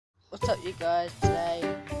What's up, you guys? Today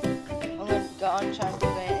I'm gonna go on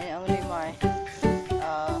trampoline and I'm gonna do my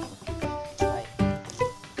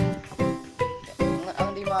I'm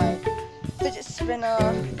gonna do my fidget spinner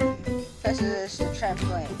versus the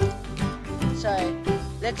trampoline. So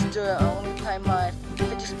let's do it. I'm gonna play my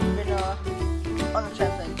fidget spinner on the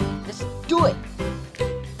trampoline. Let's do it.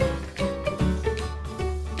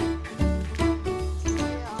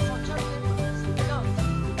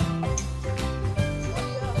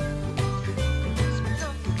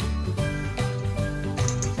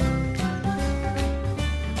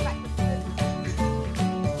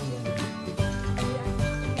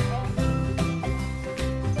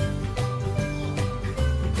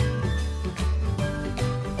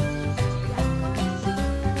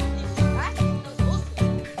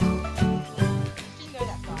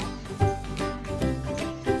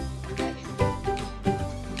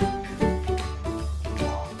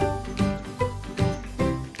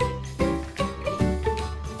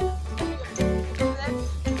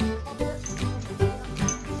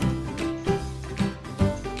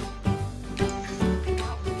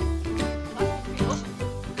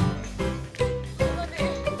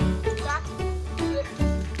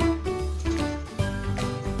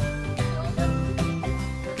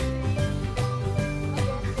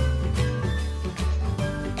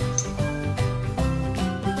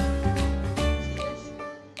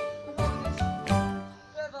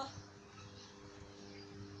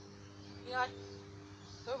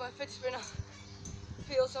 Look at my fidget spinner.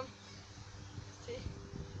 Feel some. See?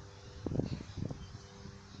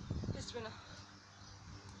 Fidget spinner.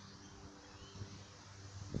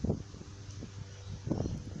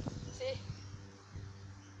 See?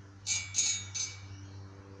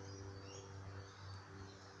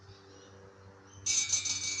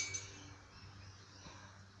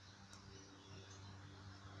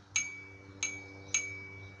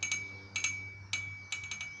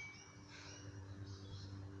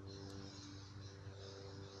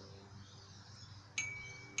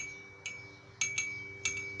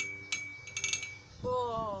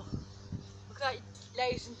 Oh, look at that,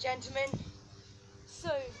 ladies and gentlemen. So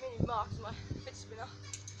many marks on my fidget spinner,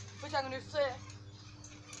 which I'm going to flip.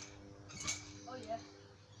 Oh yeah,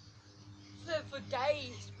 flip for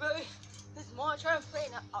days, bro. This is my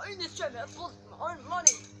trampoline. I own this trampoline. I bought it with my own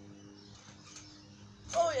money.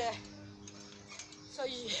 Oh yeah. So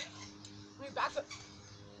yeah, I'm going to back flip.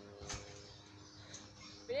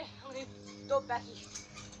 Ready? I'm going to do backy.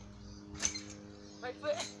 Right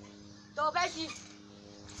foot. Do backy.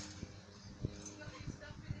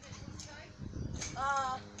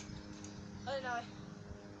 I don't know.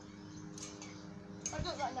 I'll do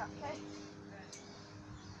it right now, okay?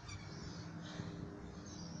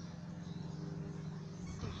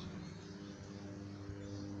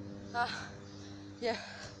 Yeah,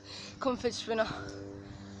 come fidget spinner.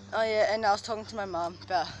 Oh yeah, and I was talking to my mom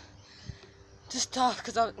about just stuff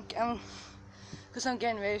because I'm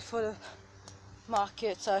getting ready for the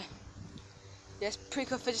market. So yeah, it's pretty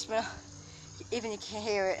cool fidget spinner. Even you can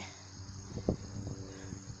hear it.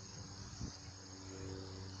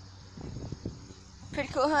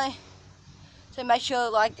 Pretty cool, hey? So make sure to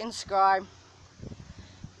like and subscribe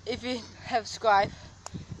if you have subscribed.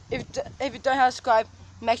 If you don't have subscribe,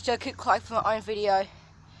 make sure to click like for my own video.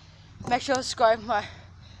 Make sure to subscribe my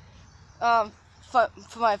for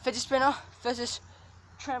my fidget spinner versus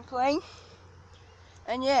trampoline.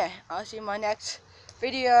 And yeah, I'll see you in my next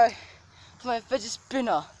video for my fidget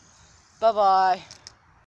spinner. Bye bye.